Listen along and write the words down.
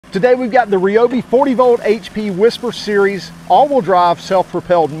Today we've got the RYOBI 40 volt HP Whisper Series all-wheel drive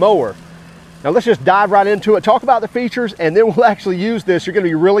self-propelled mower. Now let's just dive right into it, talk about the features, and then we'll actually use this. You're going to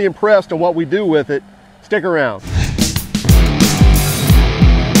be really impressed on what we do with it. Stick around.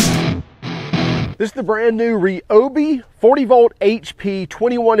 This is the brand new RYOBI 40 volt HP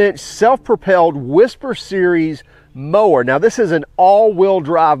 21-inch self-propelled Whisper Series mower. Now this is an all-wheel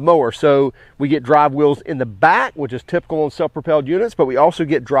drive mower, so we get drive wheels in the back, which is typical on self-propelled units, but we also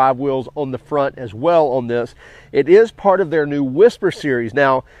get drive wheels on the front as well on this. It is part of their new Whisper Series.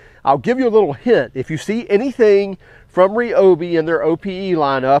 Now I'll give you a little hint. If you see anything from RYOBI in their OPE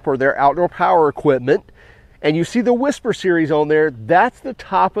lineup or their outdoor power equipment, and you see the Whisper Series on there, that's the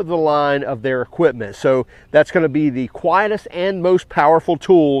top of the line of their equipment. So that's going to be the quietest and most powerful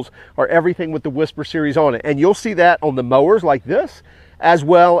tools, or everything with the Whisper Series on it. And you'll see that on the mowers like this, as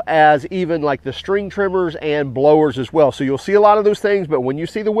well as even like the string trimmers and blowers as well. So you'll see a lot of those things, but when you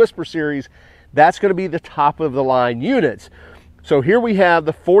see the Whisper Series, that's going to be the top of the line units. So here we have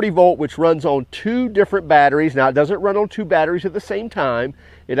the 40 volt, which runs on 2 different batteries. Now it doesn't run on 2 batteries at the same time.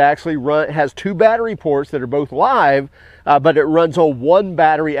 It actually has 2 battery ports that are both live, but it runs on 1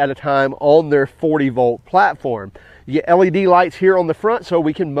 battery at a time on their 40 volt platform. You get LED lights here on the front so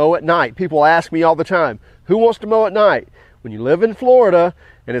we can mow at night. People ask me all the time, who wants to mow at night? When you live in Florida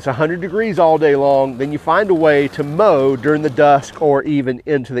and it's 100 degrees all day long, then you find a way to mow during the dusk or even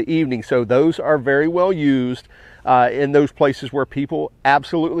into the evening. So those are very well used in those places where people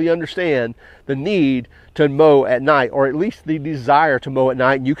absolutely understand the need to mow at night, or at least the desire to mow at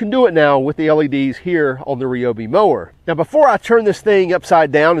night. And you can do it now with the LEDs here on the RYOBI mower. Now before I turn this thing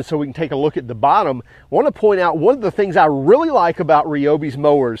upside down and so we can take a look at the bottom, I want to point out one of the things I really like about RYOBI's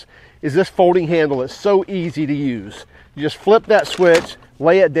mowers is this folding handle. It's so easy to use. You just flip that switch,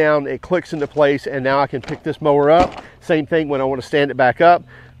 lay it down, it clicks into place, and now I can pick this mower up. Same thing when I want to stand it back up,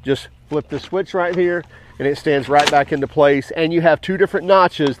 just flip the switch right here and it stands right back into place. And you have 2 different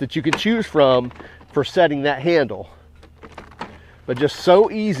notches that you can choose from for setting that handle. But just so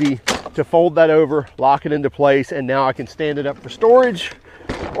easy to fold that over, lock it into place, and now I can stand it up for storage,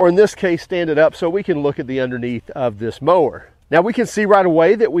 or in this case stand it up so we can look at the underneath of this mower. Now we can see right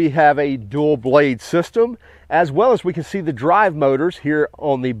away that we have a dual blade system, as well as we can see the drive motors here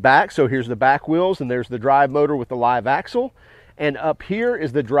on the back. So here's the back wheels and there's the drive motor with the live axle. And up here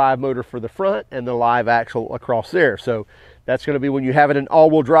is the drive motor for the front and the live axle across there. So that's going to be when you have it in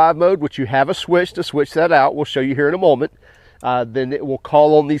all-wheel drive mode, which you have a switch to switch that out. We'll show you here in a moment. Then it will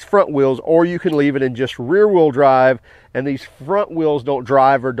call on these front wheels, or you can leave it in just rear-wheel drive, and these front wheels don't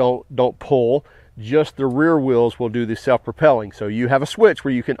drive or don't pull. Just the rear wheels will do the self-propelling. So you have a switch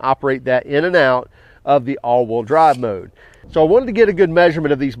where you can operate that in and out of the all-wheel drive mode. So I wanted to get a good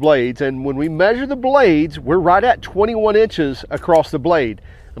measurement of these blades, and when we measure the blades, we're right at 21 inches across the blade.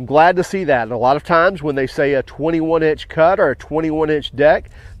 I'm glad to see that. And a lot of times when they say a 21-inch cut or a 21-inch deck,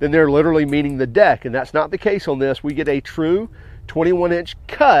 then they're literally meaning the deck, and that's not the case on this. We get a true 21-inch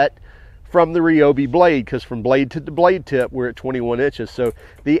cut from the RYOBI blade, because from blade to the blade tip, we're at 21 inches. So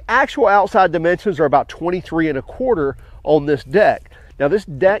the actual outside dimensions are about 23¼ on this deck. Now this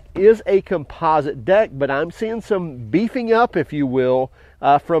deck is a composite deck, but I'm seeing some beefing up, if you will,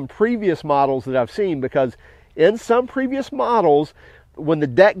 from previous models that I've seen, because in some previous models, when the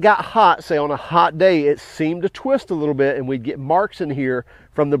deck got hot, say on a hot day, it seemed to twist a little bit and we'd get marks in here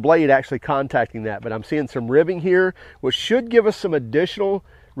from the blade actually contacting that. But I'm seeing some ribbing here, which should give us some additional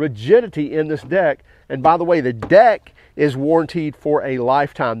rigidity in this deck. And by the way, the deck is warranted for a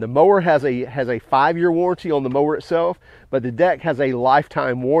lifetime. The mower has a 5-year warranty on the mower itself, but the deck has a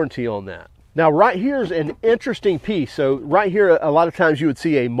lifetime warranty on that. Now right here's an interesting piece. So right here, a lot of times you would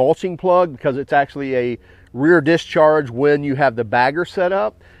see a mulching plug, because it's actually a rear discharge when you have the bagger set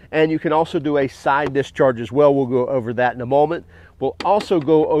up, and you can also do a side discharge as well. We'll go over that in a moment. We'll also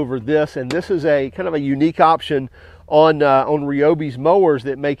go over this, and this is a kind of a unique option on RYOBI's mowers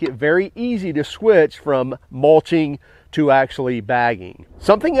that make it very easy to switch from mulching to actually bagging.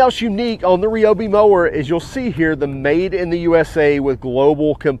 Something else unique on the RYOBI mower is you'll see here the made in the USA with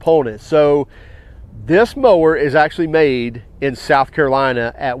global components. So this mower is actually made in South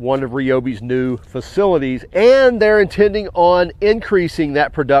Carolina at one of RYOBI's new facilities, and they're intending on increasing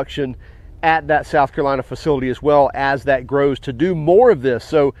that production at that South Carolina facility as well as that grows to do more of this.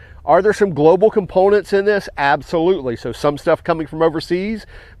 So are there some global components in this? Absolutely. So some stuff coming from overseas,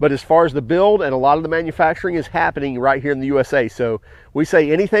 but as far as the build and a lot of the manufacturing is happening right here in the USA. So we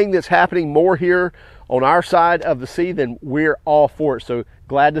say anything that's happening more here on our side of the sea, then we're all for it. So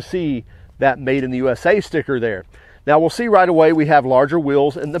glad to see that made in the USA sticker there. Now we'll see right away we have larger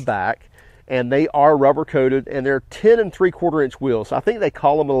wheels in the back, and they are rubber coated, and they're 10 3/4 inch wheels. I think they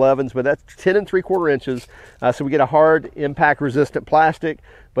call them 11s, but that's 10 3/4 inches. So we get a hard impact resistant plastic,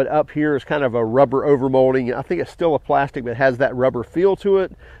 but up here is kind of a rubber overmolding. I think it's still a plastic, but it has that rubber feel to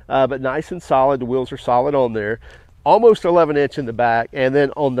it, but nice and solid. The wheels are solid on there. Almost 11 inch in the back, and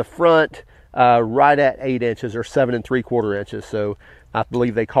then on the front, right at 8 inches or 7 3/4 inches. So I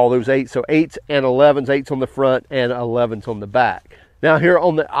believe they call those 8. So 8s and 11s, 8s on the front and 11s on the back. Now here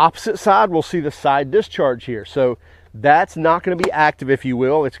on the opposite side, we'll see the side discharge here. So that's not going to be active, if you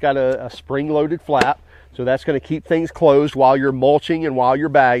will. It's got a spring-loaded flap. So that's going to keep things closed while you're mulching and while you're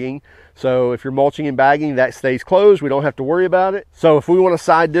bagging. So if you're mulching and bagging, that stays closed. We don't have to worry about it. So if we want a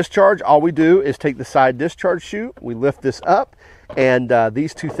side discharge, all we do is take the side discharge chute, we lift this up, and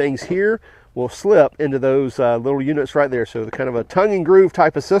these two things here will slip into those little units right there. So the kind of a tongue and groove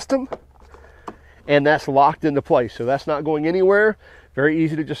type of system, and that's locked into place. So that's not going anywhere. Very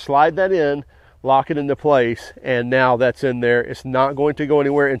easy to just slide that in, lock it into place, and now that's in there. It's not going to go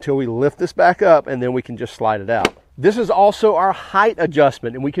anywhere until we lift this back up, and then we can just slide it out. This is also our height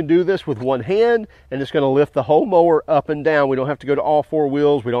adjustment, and we can do this with one hand, and it's going to lift the whole mower up and down. We don't have to go to all 4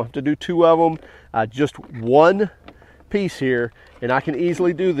 wheels. We don't have to do 2 of them, just one piece here, and I can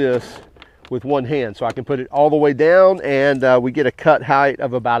easily do this with one hand. So I can put it all the way down, and we get a cut height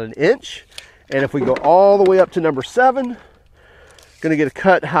of about 1 inch. And if we go all the way up to number 7, going to get a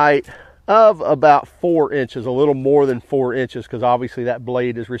cut height of about 4 inches, a little more than 4 inches, because obviously that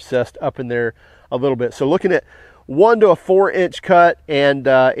blade is recessed up in there a little bit. So looking at 1 to a 4 inch cut, and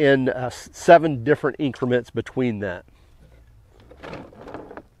in 7 different increments between that.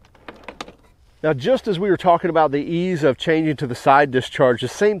 Now, just as we were talking about the ease of changing to the side discharge, the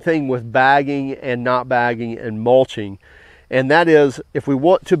same thing with bagging and not bagging and mulching. And that is, if we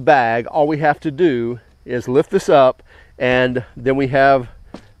want to bag, all we have to do is lift this up, and then we have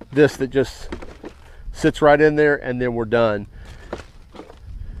this that just sits right in there, and then we're done.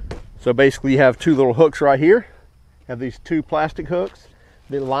 So basically you have 2 little hooks right here. Have these 2 plastic hooks.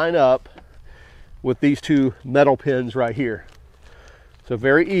 They line up with these 2 metal pins right here. So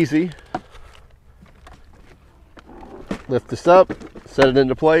very easy. Lift this up, set it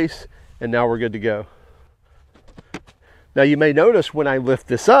into place, and now we're good to go. Now you may notice when I lift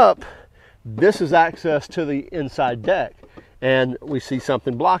this up, this is access to the inside deck, and we see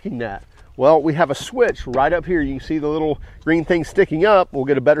something blocking that. Well, we have a switch right up here. You can see the little green thing sticking up. We'll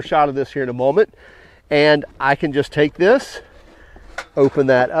get a better shot of this here in a moment. And I can just take this, open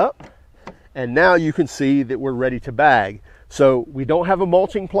that up, and now you can see that we're ready to bag. So we don't have a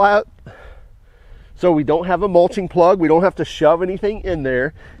mulching plug. We don't have to shove anything in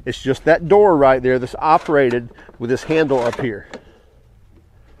there. It's just that door right there that's operated with this handle up here.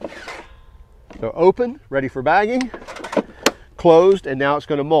 So open, ready for bagging, closed, and now it's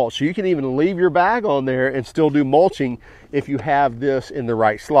going to mulch. So you can even leave your bag on there and still do mulching if you have this in the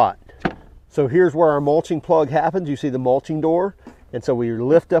right slot. So here's where our mulching plug happens. You see the mulching door, and so we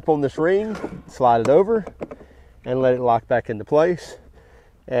lift up on this ring, slide it over, and let it lock back into place.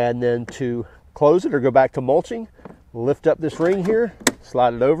 And then to close it or go back to mulching, lift up this ring here,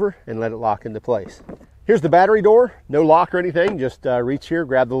 slide it over, and let it lock into place. Here's the battery door, no lock or anything. Just reach here,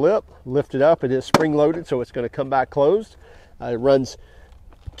 grab the lip, lift it up. It is spring loaded, so it's going to come back closed. It runs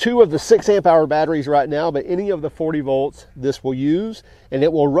 2 of the 6 amp hour batteries right now, but any of the 40 volts this will use, and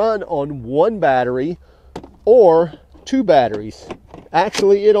it will run on 1 battery or 2 batteries.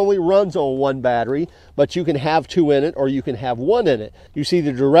 Actually, it only runs on 1 battery, but you can have 2 in it or you can have 1 in it. You see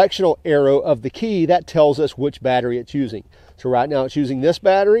the directional arrow of the key, that tells us which battery it's using. So right now it's using this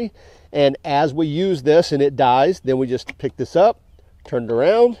battery, and as we use this and it dies, then we just pick this up, turn it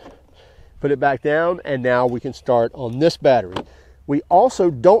around, put it back down, and now we can start on this battery. We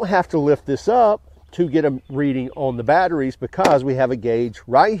also don't have to lift this up to get a reading on the batteries, because we have a gauge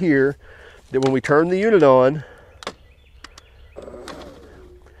right here that when we turn the unit on,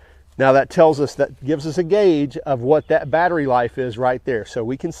 now that tells us, that gives us a gauge of what that battery life is right there. So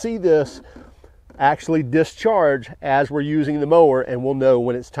we can see this actually discharge as we're using the mower, and we'll know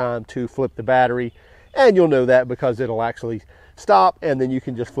when it's time to flip the battery. And you'll know that because it'll actually stop, and then you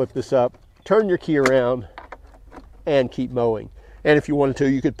can just flip this up, turn your key around, and keep mowing. And if you wanted to,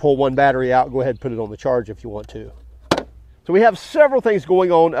 you could pull 1 battery out, go ahead and put it on the charge if you want to. So we have several things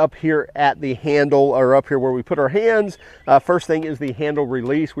going on up here at the handle, or up here where we put our hands. First thing is the handle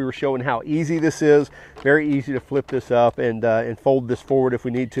release. We were showing how easy this is. Very easy to flip this up and fold this forward if we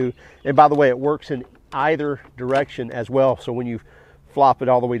need to. And by the way, it works in either direction as well. So when you flop it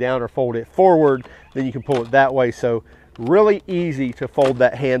all the way down or fold it forward, then you can pull it that way. So really easy to fold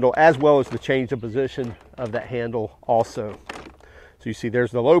that handle, as well as to change the position of that handle also. So you see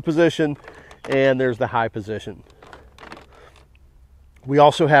there's the low position and there's the high position. We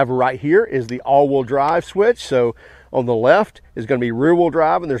also have right here is the all-wheel drive switch. So on the left is going to be rear-wheel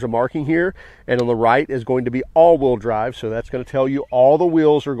drive, and there's a marking here. And on the right is going to be all-wheel drive. So that's going to tell you all the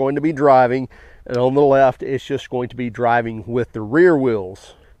wheels are going to be driving. And on the left, it's just going to be driving with the rear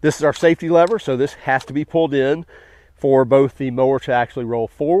wheels. This is our safety lever, so this has to be pulled in for both the mower to actually roll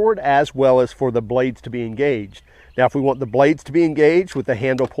forward as well as for the blades to be engaged. Now, if we want the blades to be engaged with the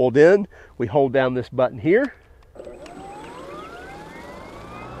handle pulled in, we hold down this button here.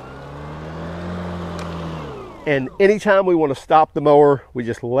 And anytime we want to stop the mower, we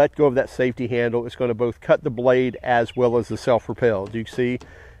just let go of that safety handle. It's going to both cut the blade as well as the self-propelled. You can see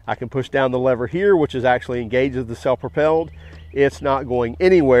I can push down the lever here, which is actually engages the self-propelled. It's not going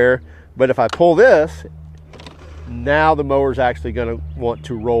anywhere, but if I pull this, now the mower is actually going to want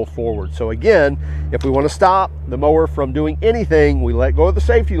to roll forward. So again, if we want to stop the mower from doing anything, we let go of the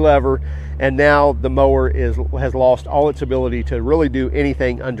safety lever, and now the mower has lost all its ability to really do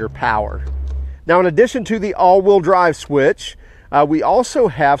anything under power. Now, in addition to the all-wheel drive switch, we also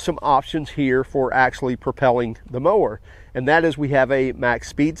have some options here for actually propelling the mower. And that is we have a max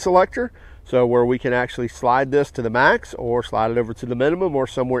speed selector, so where we can actually slide this to the max or slide it over to the minimum or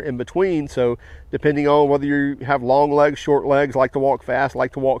somewhere in between. So depending on whether you have long legs, short legs, like to walk fast,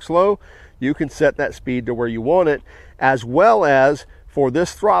 like to walk slow, you can set that speed to where you want it, as well as for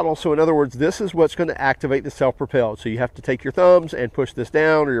this throttle. So in other words, this is what's going to activate the self-propelled. So you have to take your thumbs and push this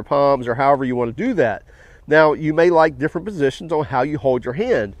down, or your palms, or however you want to do that. Now, you may like different positions on how you hold your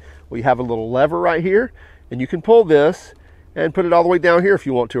hand. We have a little lever right here, and you can pull this and put it all the way down here if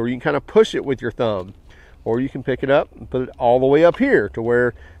you want to, or you can kind of push it with your thumb, or you can pick it up and put it all the way up here to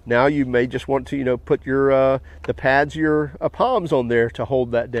where now you may just want to, you know, put your the pads, your palms on there to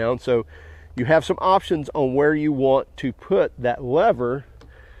hold that down. So you have some options on where you want to put that lever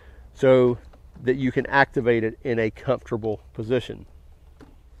so that you can activate it in a comfortable position.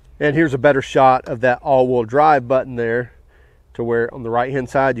 And here's a better shot of that all-wheel drive button there, to where on the right hand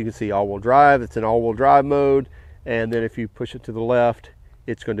side you can see all-wheel drive. It's in all-wheel drive mode. And then if you push it to the left,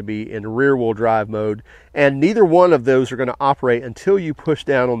 it's going to be in rear-wheel drive mode. And neither one of those are going to operate until you push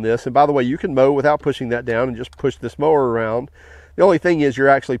down on this. And by the way, you can mow without pushing that down and just push this mower around. The only thing is you're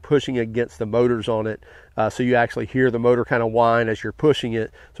actually pushing against the motors on it. So you actually hear the motor kind of whine as you're pushing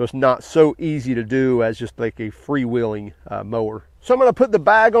it. So it's not so easy to do as just like a freewheeling mower. So I'm going to put the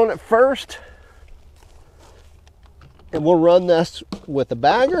bag on it first. And we'll run this with the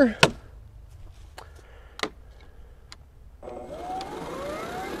bagger.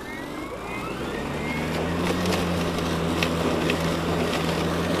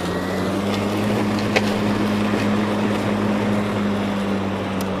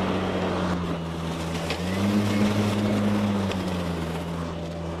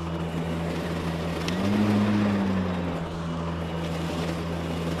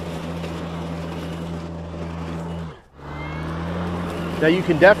 Now you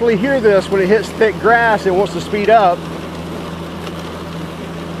can definitely hear this when it hits thick grass and wants to speed up.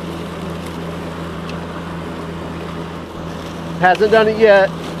 Hasn't done it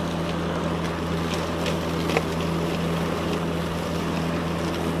yet.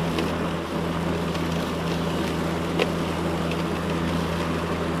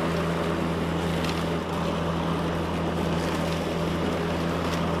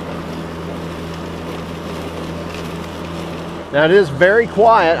 Now it is very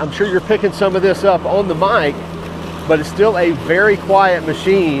quiet. I'm sure you're picking some of this up on the mic, but it's still a very quiet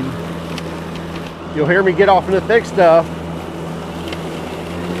machine. You'll hear me get off in the thick stuff,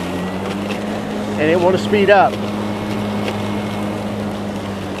 and it wants to speed up.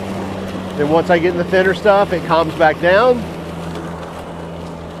 Then once I get in the thinner stuff, it calms back down,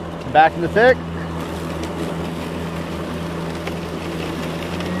 back in the thick.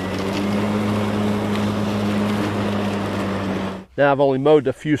 Now I've only mowed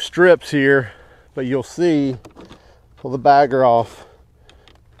a few strips here, but you'll see, pull the bagger off,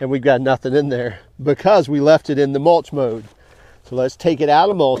 and we've got nothing in there because we left it in the mulch mode. So let's take it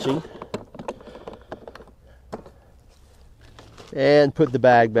out of mulching and put the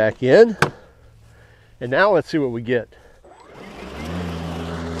bag back in. And now let's see what we get.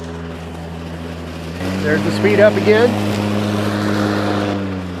 There's the speed up again.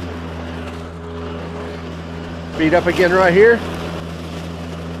 Speed up again right here.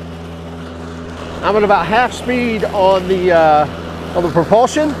 I'm at about half speed on the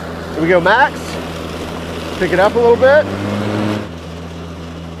propulsion. Here we go, max. Pick it up a little bit.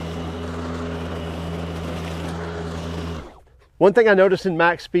 One thing I noticed in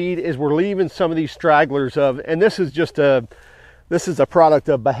max speed is we're leaving some of these stragglers of, and this is just a This is a product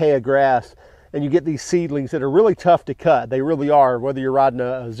of Bahia grass, and you get these seedlings that are really tough to cut. They really are, whether you're riding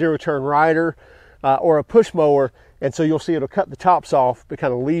a zero-turn rider or a push mower. And so you'll see it'll cut the tops off, but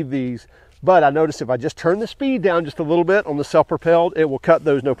kind of leave these. But I noticed if I just turn the speed down just a little bit on the self-propelled, it will cut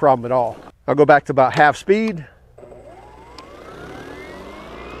those no problem at all. I'll go back to about half speed.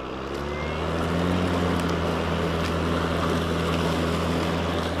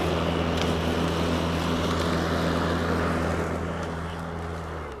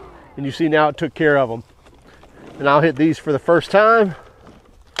 And you see now it took care of them. And I'll hit these for the first time.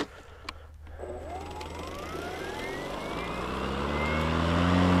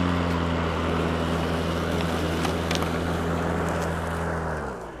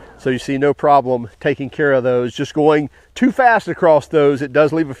 So you see no problem taking care of those. Just going too fast across those, it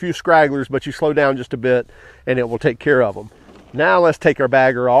does leave a few scragglers, but you slow down just a bit and it will take care of them. Now let's take our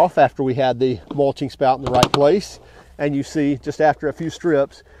bagger off after we had the mulching spout in the right place. And you see just after a few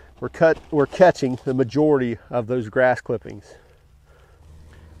strips, we're catching the majority of those grass clippings.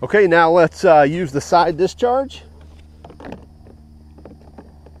 Okay, now let's use the side discharge.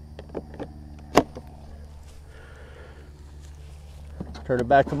 Turn it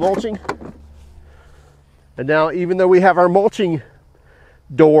back to mulching. And now, even though we have our mulching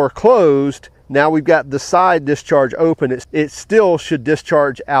door closed, now we've got the side discharge open. It still should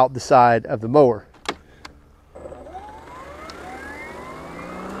discharge out the side of the mower.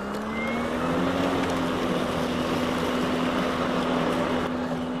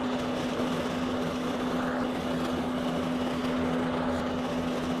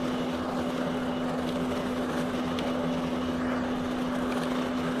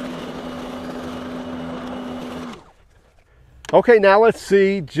 Okay, now let's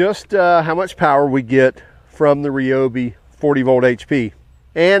see just how much power we get from the RYOBI 40 volt HP.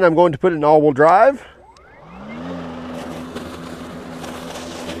 And I'm going to put it in all-wheel drive.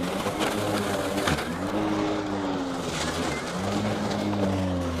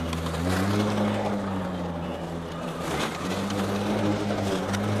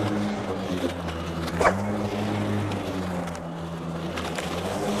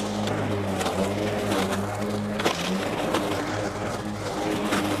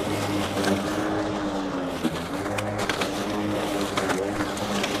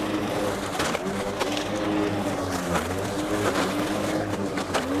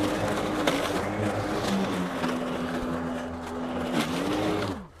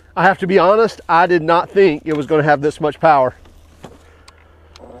 I have to be honest, I did not think it was going to have this much power.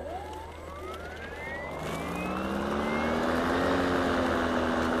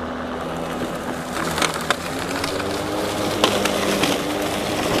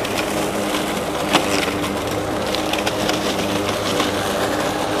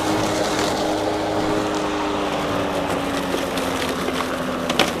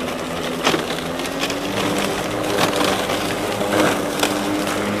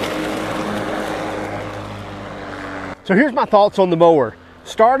 So here's my thoughts on the mower,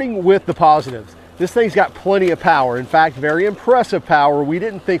 starting with the positives. This thing's got plenty of power. In fact, very impressive power. We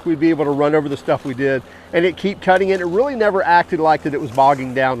didn't think we'd be able to run over the stuff we did, and it kept cutting it. It really never acted like that it was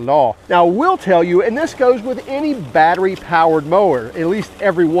bogging down at all. Now, I will tell you, and this goes with any battery-powered mower, at least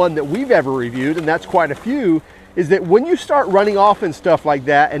every one that we've ever reviewed, and that's quite a few, is that when you start running off and stuff like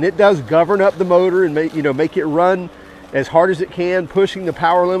that, and it does govern up the motor and make it run as hard as it can, pushing the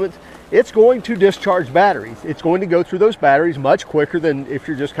power limits, it's going to discharge batteries. It's going to go through those batteries much quicker than if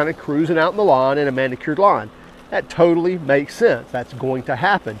you're just kind of cruising out in the lawn in a manicured lawn. That totally makes sense. That's going to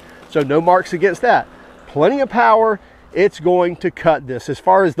happen. So no marks against that. Plenty of power. It's going to cut this. As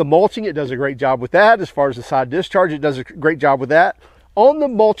far as the mulching, it does a great job with that. As far as the side discharge, it does a great job with that. On the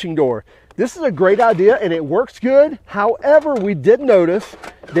mulching door, this is a great idea and it works good. However, we did notice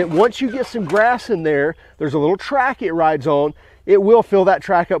that once you get some grass in there, there's a little track it rides on. It will fill that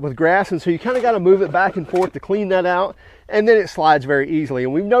track up with grass, and so you kind of got to move it back and forth to clean that out, and then it slides very easily.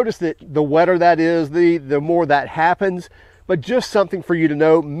 And we've noticed that the wetter that is, the more that happens. But just something for you to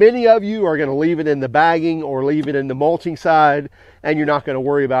know, many of you are going to leave it in the bagging or leave it in the mulching side, and you're not going to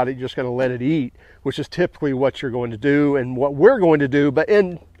worry about it. You're just going to let it eat, which is typically what you're going to do and what we're going to do. But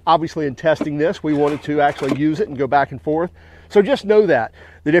obviously in testing this, we wanted to actually use it and go back and forth. So just know that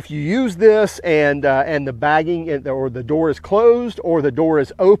if you use this and the bagging or the door is closed or the door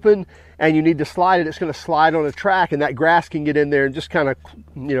is open and you need to slide it, it's going to slide on a track, and that grass can get in there and just kind of,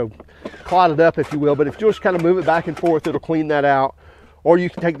 clot it up, if you will. But if you just kind of move it back and forth, it'll clean that out. Or you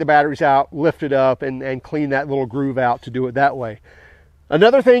can take the batteries out, lift it up, and clean that little groove out to do it that way.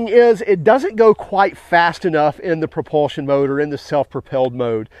 Another thing is it doesn't go quite fast enough in the propulsion mode or in the self-propelled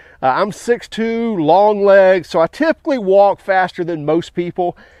mode. I'm 6'2", long legs, so I typically walk faster than most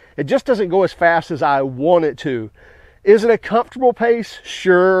people. It just doesn't go as fast as I want it to. Is it a comfortable pace?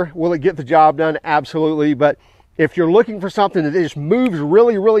 Sure. Will it get the job done? Absolutely. But if you're looking for something that just moves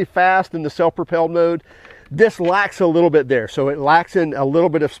really, really fast in the self-propelled mode, this lacks a little bit there. So it lacks in a little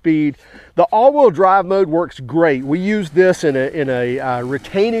bit of speed. The all-wheel drive mode works great. We use this in a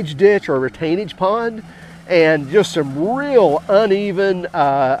retainage ditch or a retainage pond, and just some real uneven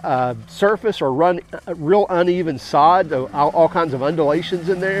surface or real uneven sod, all kinds of undulations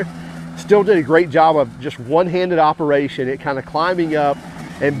in there. Still did a great job of just one-handed operation, it kind of climbing up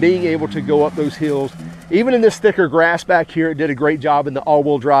and being able to go up those hills. Even in this thicker grass back here, it did a great job in the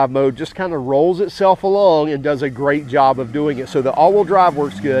all-wheel drive mode, just kind of rolls itself along and does a great job of doing it. So the all-wheel drive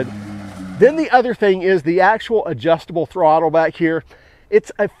works good. Then the other thing is the actual adjustable throttle back here.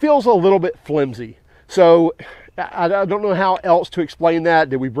 It feels a little bit flimsy. So I don't know how else to explain that.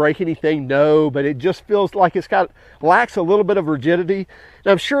 Did we break anything? No, but it just feels like lacks a little bit of rigidity.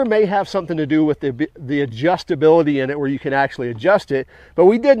 And I'm sure it may have something to do with the adjustability in it where you can actually adjust it. But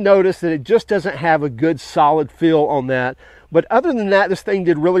we did notice that it just doesn't have a good solid feel on that. But other than that, this thing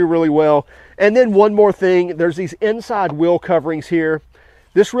did really, really well. And then one more thing, there's these inside wheel coverings here.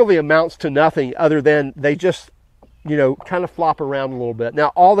 This really amounts to nothing other than they just, you know, kind of flop around a little bit. Now,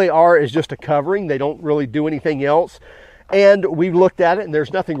 all they are is just a covering. They don't really do anything else. And we've looked at it and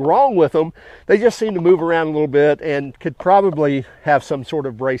there's nothing wrong with them. They just seem to move around a little bit and could probably have some sort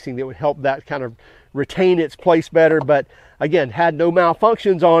of bracing that would help that kind of retain its place better. But again, had no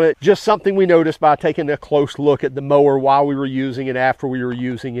malfunctions on it. Just something we noticed by taking a close look at the mower while we were using it, after we were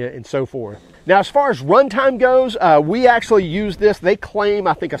using it, and so forth. Now, as far as runtime goes, we actually use this. They claim,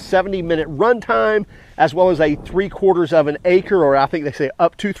 I think, a 70-minute runtime, as well as a 3/4 of an acre, or I think they say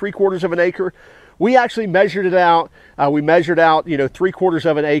up to 3/4 of an acre. We actually measured it out. We measured out, you know, 3/4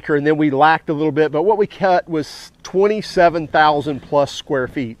 of an acre, and then we lacked a little bit, but what we cut was 27,000 plus square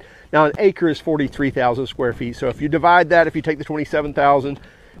feet. Now, an acre is 43,000 square feet. So if you divide that, if you take the 27,000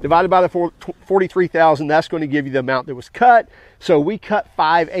 divided by the 43,000, that's going to give you the amount that was cut. So we cut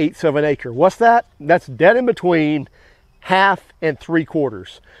 5/8 of an acre. What's that? That's dead in between half and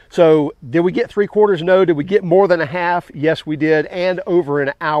 3/4. So did we get 3/4? No. Did we get more than a half? Yes, we did. And over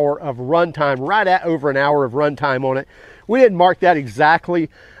an hour of runtime, right at over an hour of runtime on it. We didn't mark that exactly,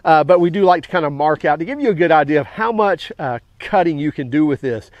 but we do like to kind of mark out to give you a good idea of how much cutting you can do with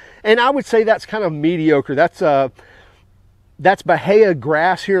this. And I would say that's kind of mediocre. That's Bahia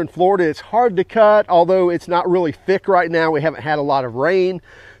grass here in Florida. It's hard to cut, although it's not really thick right now. We haven't had a lot of rain.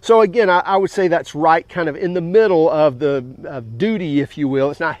 So again, I would say that's right kind of in the middle of the duty, if you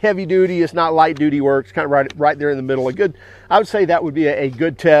will. It's not heavy duty, it's not light duty work. It's kind of right there in the middle. I would say that would be a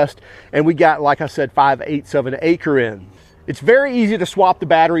good test. And we got, like I said, 5/8 of an acre in. It's very easy to swap the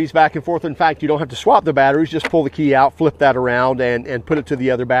batteries back and forth. In fact, you don't have to swap the batteries. Just pull the key out, flip that around, and put it to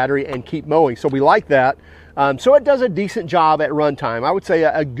the other battery and keep mowing. So we like that. So it does a decent job at runtime. I would say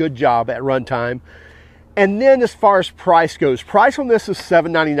a good job at runtime. And then as far as price goes, price on this is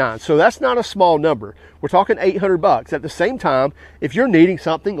 $7.99. So that's not a small number. We're talking $800. At the same time, if you're needing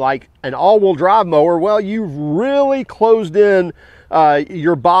something like an all-wheel drive mower, well, you've really closed in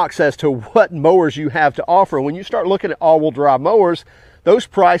your box as to what mowers you have to offer. When you start looking at all-wheel drive mowers, those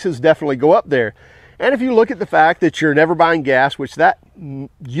prices definitely go up there. And if you look at the fact that you're never buying gas, which that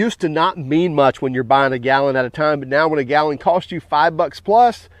used to not mean much when you're buying a gallon at a time, but now when a gallon costs you $5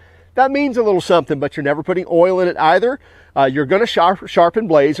 plus, that means a little something, but you're never putting oil in it either. You're going to sharpen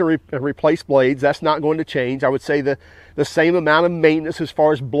blades and replace blades. That's not going to change. I would say the same amount of maintenance as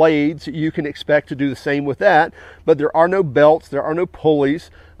far as blades, you can expect to do the same with that. But there are no belts, there are no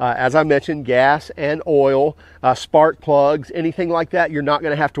pulleys. As I mentioned, gas and oil, spark plugs, anything like that, you're not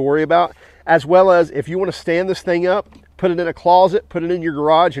going to have to worry about. As well as if you want to stand this thing up, put it in a closet, put it in your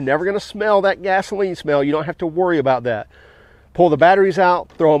garage, you're never going to smell that gasoline smell. You don't have to worry about that. Pull the batteries out,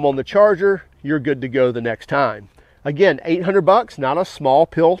 throw them on the charger, you're good to go the next time. Again, $800, not a small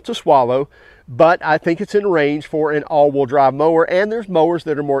pill to swallow, but I think it's in range for an all-wheel drive mower, and there's mowers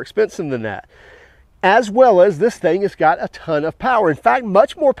that are more expensive than that. As well as this thing has got a ton of power. In fact,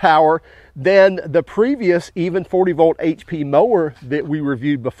 much more power than the previous even 40-volt HP mower that we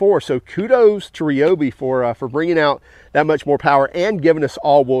reviewed before. So kudos to RYOBI for bringing out that much more power and giving us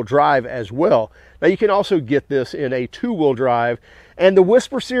all-wheel drive as well. Now you can also get this in a 2-wheel drive. And the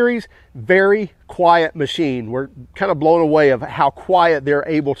Whisper series, very quiet machine. We're kind of blown away of how quiet they're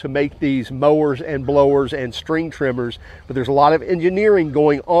able to make these mowers and blowers and string trimmers. But there's a lot of engineering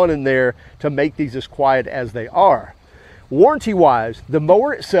going on in there to make these as quiet as they are. Warranty wise, the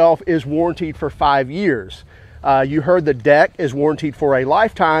mower itself is warranted for 5 years. You heard the deck is warranted for a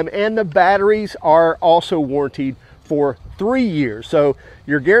lifetime, and the batteries are also warranted for 3 years. So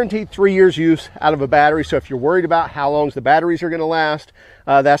you're guaranteed 3 years use out of a battery. So if you're worried about how long the batteries are going to last,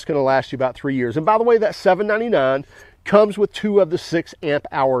 that's going to last you about 3 years. And by the way, that $799 comes with 2 of the 6 amp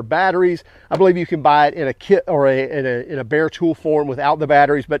hour batteries. I believe you can buy it in a kit or in a bare tool form without the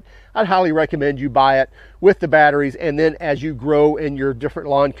batteries, but I'd highly recommend you buy it with the batteries. And then as you grow in your different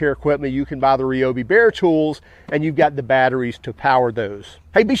lawn care equipment, you can buy the RYOBI bare tools and you've got the batteries to power those.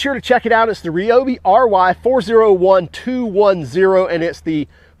 Hey, be sure to check it out. It's the RYOBI RY401210, and it's the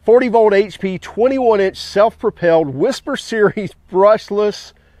 40 volt HP 21-inch self-propelled Whisper Series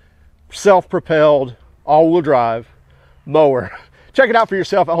brushless self-propelled all-wheel drive mower. Check it out for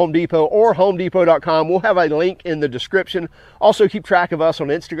yourself at Home Depot or homedepot.com. We'll have a link in the description. Also, keep track of us on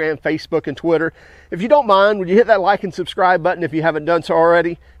Instagram, Facebook, and Twitter. If you don't mind, would you hit that like and subscribe button if you haven't done so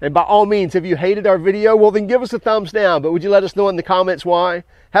already? And by all means, if you hated our video, well, then give us a thumbs down. But would you let us know in the comments why?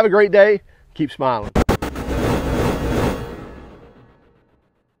 Have a great day. Keep smiling.